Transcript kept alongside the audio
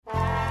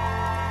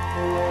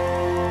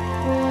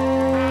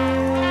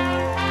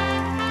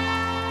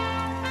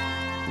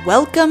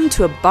Welcome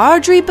to a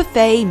Bardry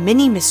Buffet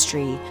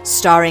mini-mystery,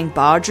 starring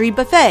Bardry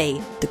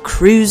Buffet, the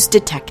cruise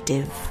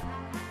detective.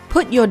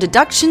 Put your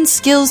deduction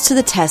skills to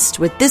the test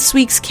with this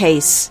week's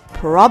case,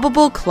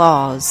 Probable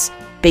Clause,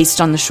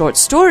 based on the short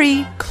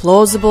story,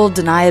 Plausible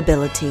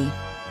Deniability.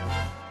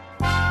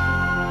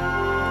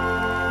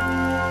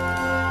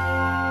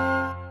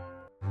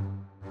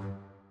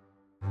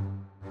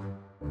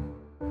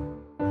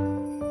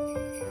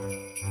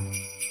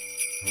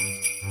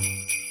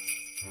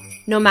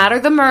 No matter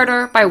the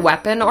murder, by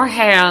weapon or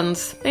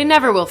hands, they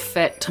never will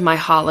fit to my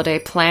holiday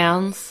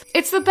plans.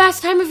 It's the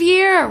best time of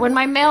year when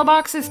my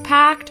mailbox is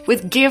packed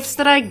with gifts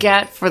that I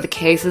get for the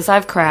cases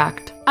I've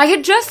cracked. I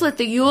had just lit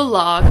the Yule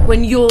log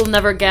when you'll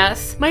never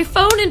guess. My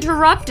phone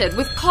interrupted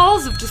with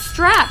calls of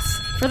distress.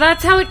 For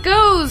that's how it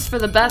goes for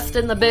the best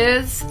in the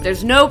biz.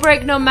 There's no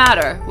break no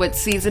matter what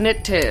season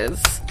it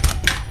tis.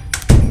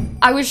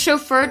 I was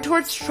chauffeured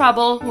towards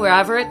trouble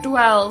wherever it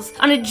dwells,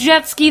 on a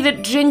jet ski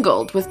that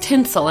jingled with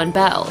tinsel and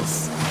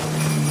bells.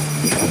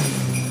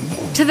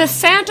 To the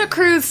Santa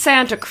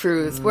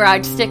Cruz, where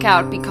I'd stick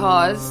out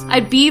because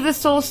I'd be the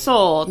sole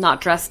soul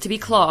not dressed to be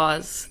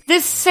Claus.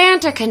 This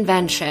Santa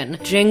convention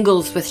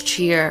jingles with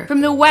cheer,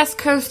 from the West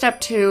Coast up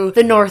to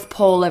the North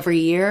Pole every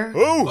year.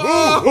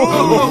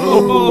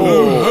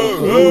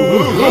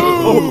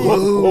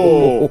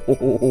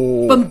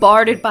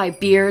 Bombarded by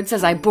beards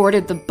as I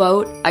boarded the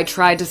boat, I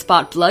tried to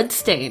spot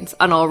bloodstains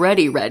on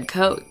already red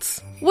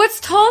coats.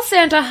 What's tall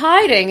Santa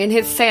hiding in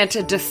his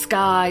Santa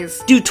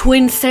disguise? Do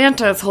twin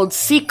Santas hold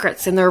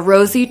secrets in their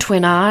rosy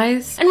twin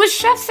eyes? And was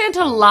Chef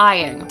Santa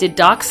lying? Did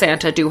Doc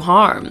Santa do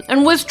harm?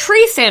 And was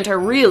Tree Santa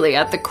really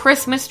at the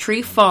Christmas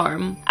tree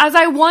farm? As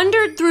I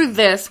wandered through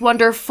this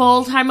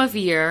wonderful time of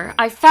year,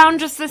 I found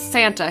just the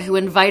Santa who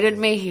invited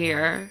me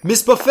here.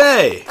 Miss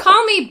Buffet!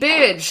 Call me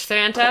Bidge,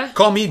 Santa.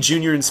 Call me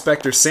Junior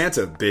Inspector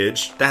Santa,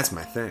 Bidge. That's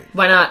my thing.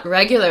 Why not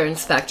regular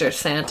Inspector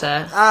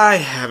Santa? I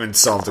haven't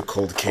solved a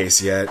cold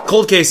case yet.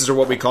 Cold cases are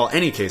what we call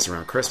any case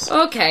around Christmas.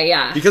 Okay,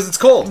 yeah. Because it's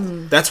cold.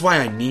 That's why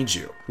I need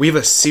you. We have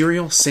a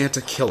serial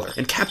Santa killer,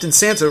 and Captain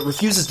Santa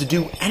refuses to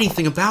do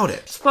anything about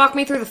it. Just walk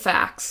me through the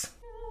facts.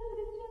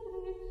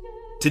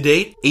 To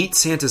date, 8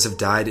 Santas have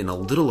died in a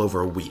little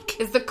over a week.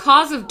 Is the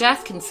cause of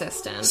death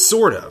consistent?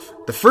 Sort of.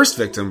 The first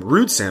victim,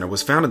 Rude Santa,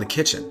 was found in the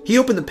kitchen. He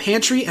opened the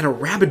pantry and a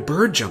rabid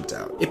bird jumped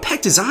out. It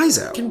pecked his eyes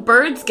out. Can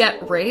birds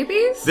get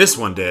rabies? This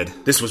one did.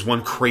 This was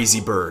one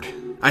crazy bird.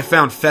 I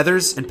found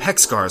feathers and peck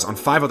scars on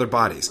 5 other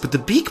bodies, but the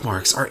beak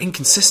marks are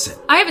inconsistent.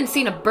 I haven't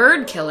seen a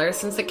bird killer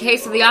since the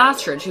case of the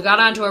ostrich who got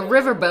onto a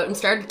riverboat and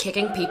started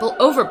kicking people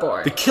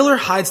overboard. The killer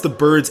hides the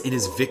birds in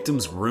his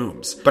victims'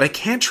 rooms, but I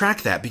can't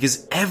track that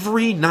because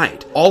every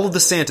night, all of the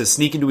Santas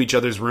sneak into each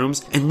other's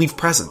rooms and leave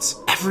presents.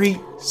 Every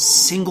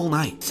single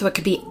night. So it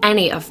could be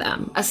any of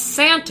them. A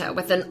Santa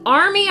with an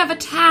army of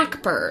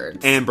attack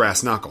birds. And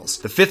brass knuckles.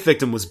 The 5th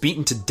victim was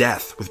beaten to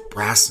death with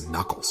brass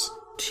knuckles.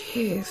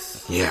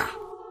 Jeez. Yeah.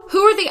 Who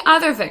are the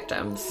other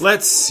victims?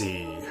 Let's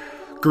see.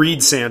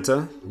 Greed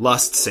Santa,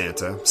 Lust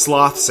Santa,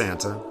 Sloth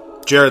Santa,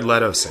 Jared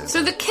Leto Santa.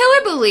 So the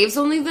killer believes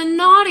only the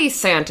naughty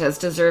Santas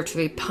deserve to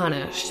be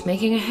punished,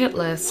 making a hit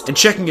list. And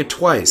checking it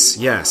twice,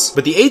 yes.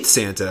 But the 8th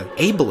Santa,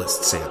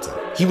 ableist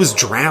Santa, he was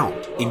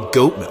drowned in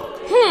goat milk.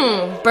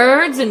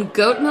 Birds and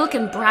goat milk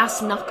and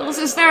brass knuckles?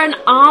 Is there an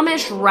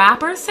Amish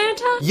rapper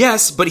Santa?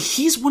 Yes, but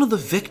he's one of the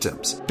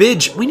victims.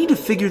 Bidge, we need to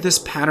figure this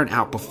pattern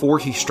out before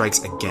he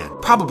strikes again.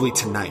 Probably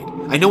tonight.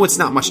 I know it's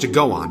not much to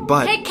go on,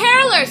 but... Hey,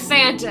 caroler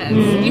Santas!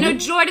 You know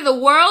Joy to the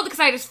World? Because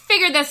I just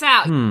figured this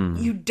out.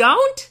 You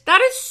don't?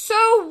 That is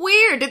so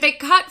weird. Did they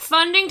cut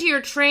funding to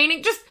your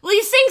training? Just, will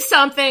you sing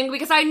something?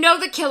 Because I know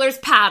the killer's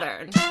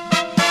pattern.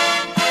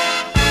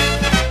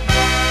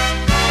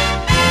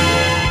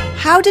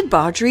 How did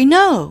Bardry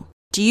know?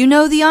 Do you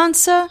know the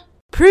answer?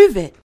 Prove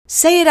it.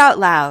 Say it out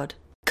loud.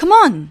 Come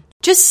on,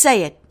 just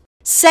say it.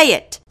 Say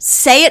it.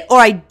 Say it or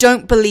I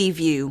don't believe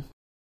you.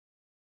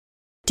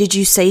 Did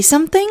you say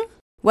something?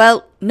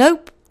 Well,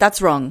 nope,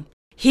 that's wrong.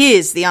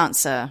 Here's the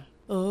answer.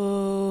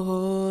 Oh,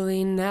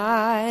 holy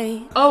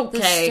night.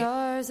 Okay,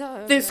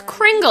 this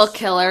Kringle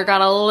killer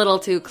got a little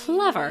too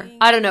clever.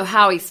 I don't know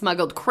how he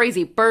smuggled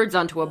crazy birds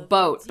onto a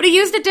boat, but he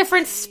used a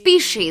different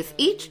species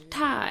each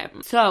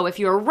time. So if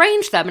you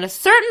arrange them in a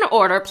certain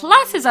order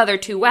plus his other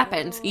 2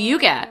 weapons, you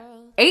get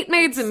 8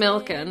 maids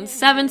a-milkin',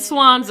 7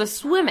 swans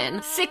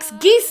a-swimmin', 6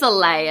 geese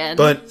a-layin'.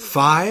 But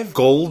 5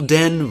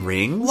 golden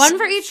rings? 1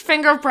 for each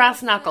finger of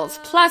brass knuckles,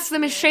 plus the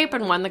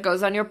misshapen one that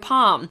goes on your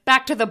palm.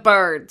 Back to the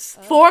birds.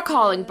 4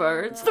 calling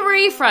birds,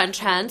 3 French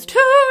hens, 2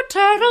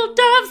 turtle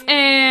doves,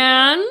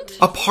 and...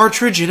 a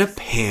partridge in a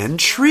pan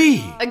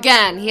tree.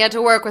 Again, he had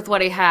to work with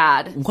what he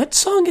had. What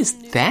song is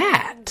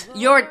that?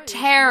 You're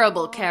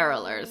terrible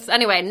carolers.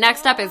 Anyway,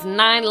 next up is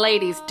 9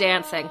 ladies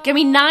dancing. Give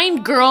me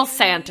 9 girl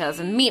Santas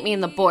and meet me in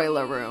the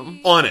boiler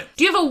room. On it.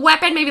 Do you have a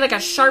weapon, maybe like a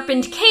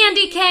sharpened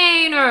candy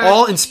cane or...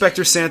 All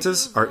Inspector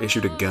Santas are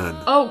issued a gun.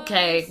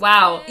 Okay,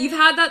 wow. You've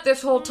had that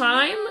this whole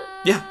time?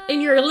 Yeah. In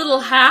your little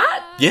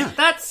hat? Yeah.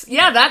 That's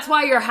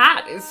why your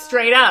hat is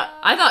straight up.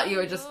 I thought you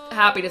were just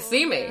happy to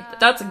see me. But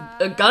that's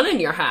a gun in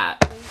your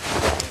hat.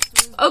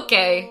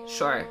 Okay,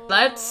 sure.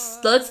 Let's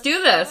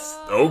do this.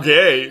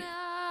 Okay.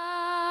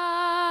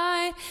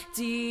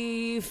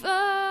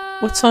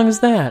 What song is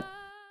that?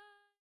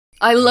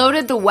 I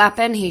loaded the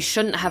weapon he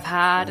shouldn't have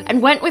had,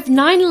 and went with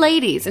 9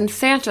 ladies in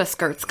Santa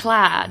skirts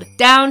clad,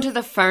 down to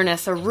the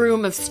furnace, a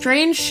room of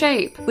strange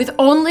shape, with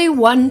only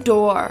one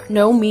door,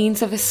 no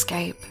means of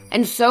escape.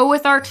 And so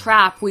with our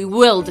trap we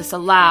will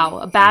disallow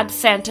a bad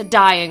Santa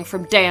dying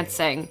from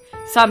dancing,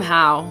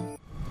 somehow.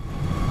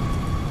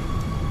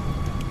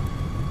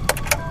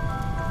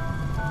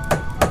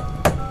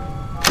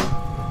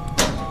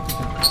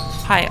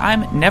 Hi,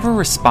 I'm never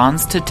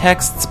responds to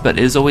texts, but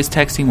is always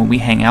texting when we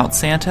hang out,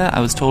 Santa. I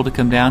was told to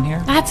come down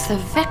here. That's the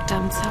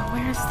victim, so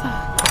where's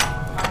the...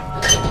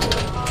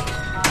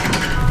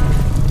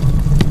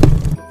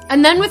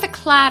 And then with a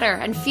clatter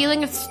and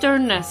feeling of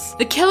sternness,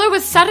 the killer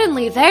was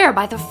suddenly there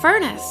by the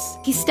furnace.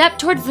 He stepped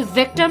towards the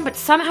victim, but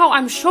somehow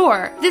I'm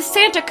sure this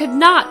Santa could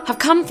not have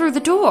come through the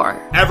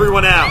door.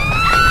 Everyone out!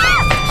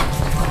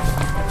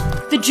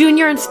 The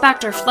junior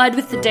inspector fled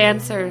with the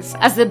dancers,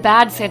 as the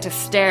bad Santa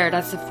stared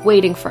as if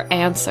waiting for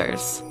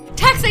answers.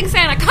 Texting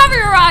Santa, cover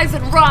your eyes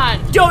and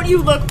run! Don't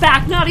you look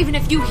back, not even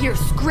if you hear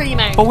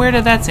screaming! But where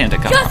did that Santa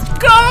come from?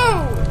 Just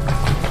go!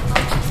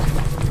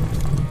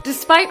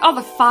 Despite all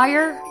the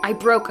fire, I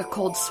broke a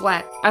cold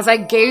sweat as I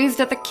gazed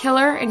at the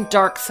killer in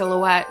dark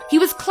silhouette. He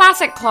was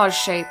classic Claus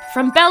shape,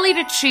 from belly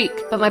to cheek,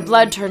 but my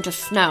blood turned to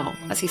snow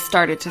as he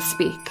started to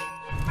speak.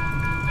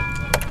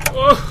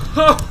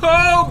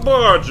 Oh,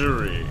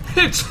 Marjorie!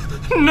 It's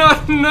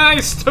not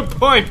nice to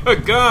point a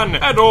gun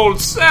at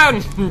old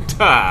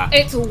Santa!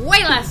 It's way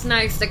less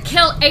nice to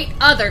kill 8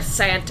 other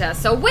Santa,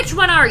 so which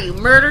one are you?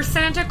 Murder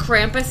Santa?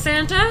 Krampus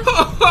Santa?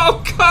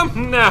 Oh,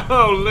 come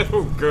now,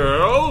 little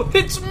girl!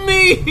 It's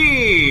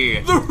me!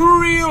 The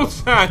real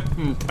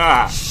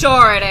Santa!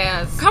 Sure it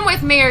is. Come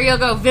with me or you'll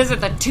go visit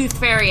the Tooth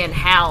Fairy in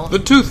hell. The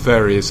Tooth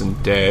Fairy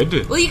isn't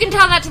dead. Well, you can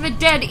tell that to the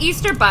dead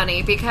Easter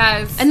Bunny,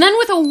 because... And then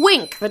with a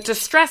wink that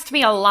distressed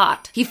me a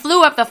lot, he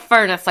flew up the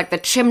furnace like the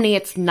chimney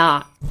it's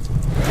not.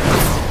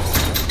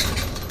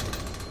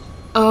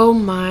 Oh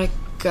my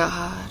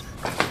god.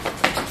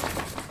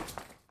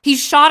 He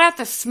shot out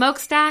the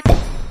smokestack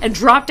and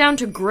dropped down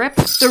to grip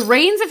the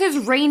reins of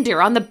his reindeer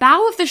on the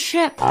bow of the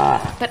ship.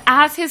 But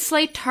as his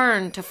sleigh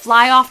turned to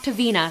fly off to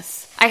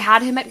Venus, I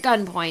had him at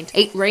gunpoint,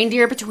 8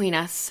 reindeer between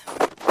us.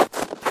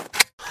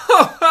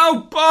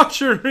 Oh,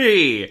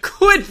 Marjorie!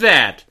 Quit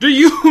that! Do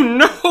you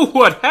know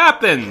what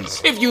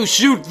happens if you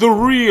shoot the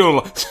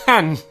real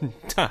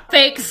Santa?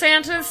 Fake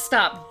Santas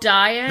stop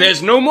dying?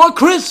 There's no more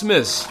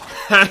Christmas!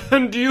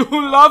 And you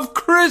love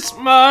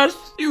Christmas!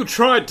 You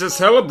tried to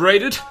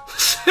celebrate it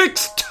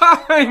 6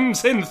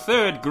 times in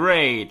 3rd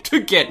grade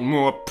to get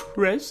more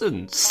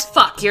presents.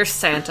 Fuck, you're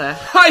Santa.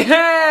 I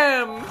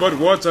am! But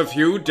what's a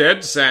few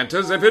dead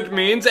Santas if it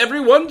means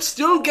everyone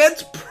still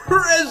gets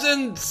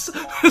presents?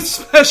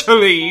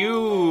 Especially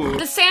you.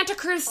 The Santa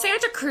Cruz,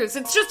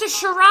 it's just a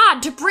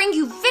charade to bring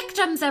you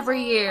victims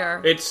every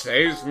year. It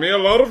saves me a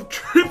lot of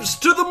trips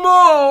to the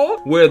mall,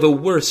 where the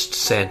worst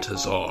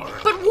Santas are.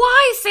 But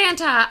why,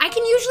 Santa? I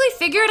can usually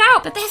figure it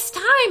out, but this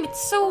time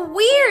it's so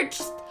weird.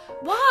 Just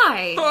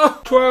why?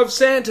 12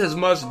 Santas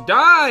must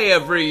die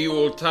every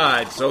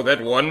Yuletide so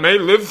that one may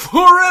live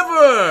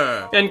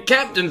forever. And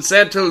Captain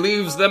Santa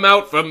leaves them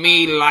out for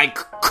me like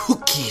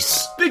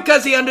cookies.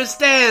 Because he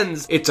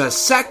understands it's a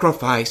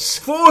sacrifice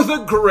for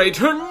the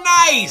greater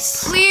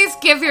nice. Please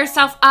give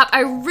yourself up.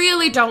 I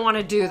really don't want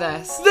to do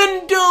this.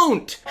 Then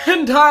don't,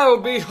 and I'll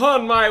be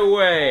on my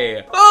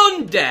way.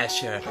 On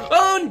Dasher,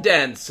 on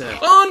Dancer,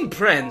 on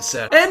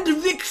Prancer, and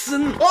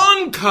Vixen,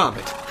 on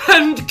Comet,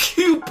 and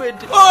Cupid,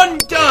 on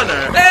Donner,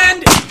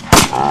 and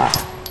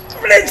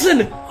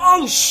Blitzen!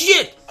 Oh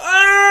shit!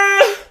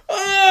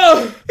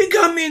 It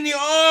got me in the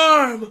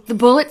arm! The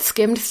bullet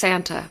skimmed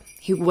Santa.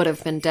 He would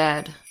have been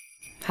dead.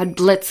 Had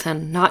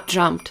Blitzen not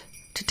jumped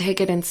to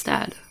take it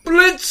instead.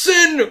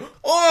 Blitzen!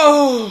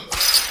 Oh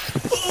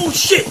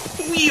shit!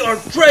 We are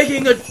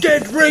dragging a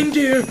dead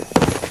reindeer!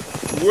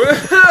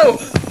 Well,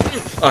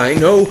 I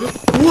know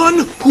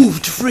one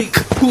hooved freak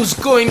who's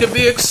going to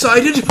be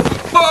excited.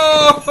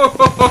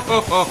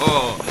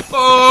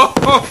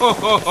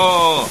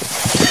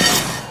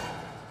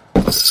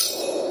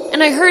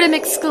 And I heard him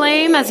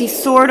exclaim as he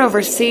soared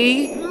over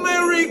sea,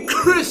 Merry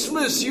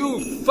Christmas, you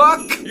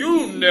fuck!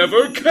 You'll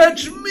never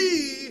catch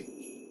me!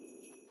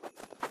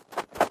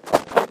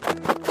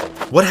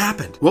 What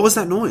happened? What was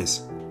that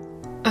noise?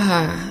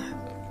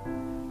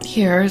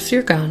 Here's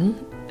your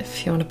gun,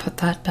 if you want to put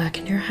that back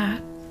in your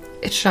hat.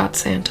 It shot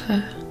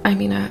Santa.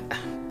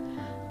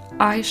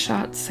 I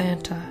shot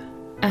Santa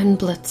and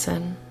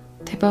Blitzen.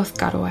 They both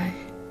got away.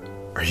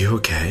 Are you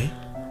okay?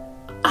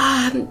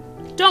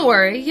 Don't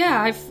worry.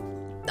 Yeah,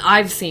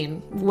 I've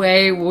seen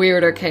way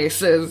weirder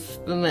cases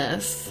than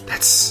this.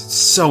 That's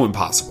so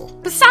impossible.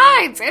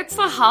 Besides, it's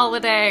the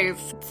holidays.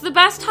 It's the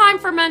best time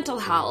for mental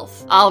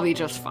health. I'll be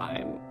just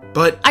fine.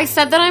 But I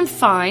said that I'm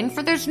fine,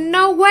 for there's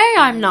no way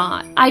I'm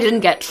not. I didn't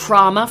get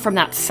trauma from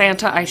that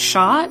Santa I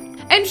shot.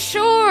 And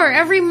sure,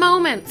 every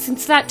moment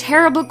since that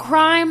terrible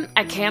crime,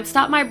 I can't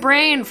stop my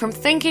brain from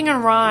thinking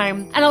in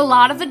rhyme. And a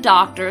lot of the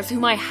doctors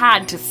whom I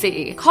had to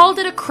see called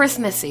it a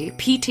Christmassy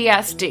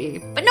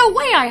PTSD. But no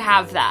way I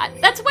have that.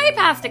 That's way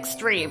past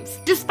extremes.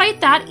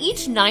 Despite that,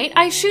 each night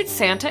I shoot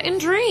Santa in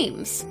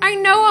dreams. I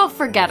know I'll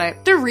forget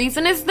it. The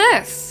reason is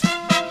this.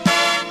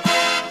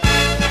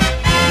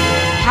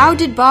 How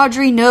did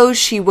Bardry know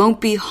she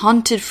won't be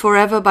haunted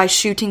forever by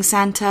shooting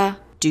Santa?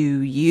 Do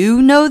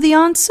you know the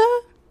answer?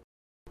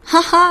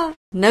 Haha,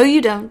 no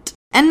you don't.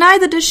 And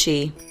neither does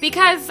she.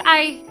 Because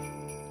I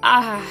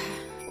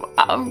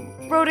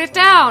wrote it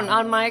down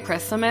on my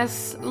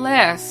Christmas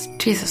list.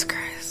 Jesus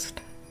Christ.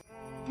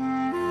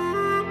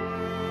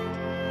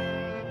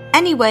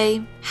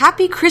 Anyway,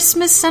 happy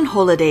Christmas and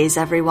holidays,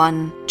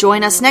 everyone.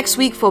 Join us next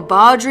week for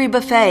Bardry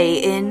Buffet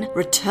in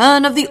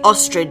Return of the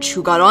Ostrich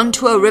Who Got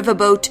Onto a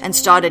Riverboat and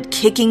Started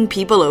Kicking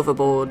People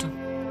Overboard.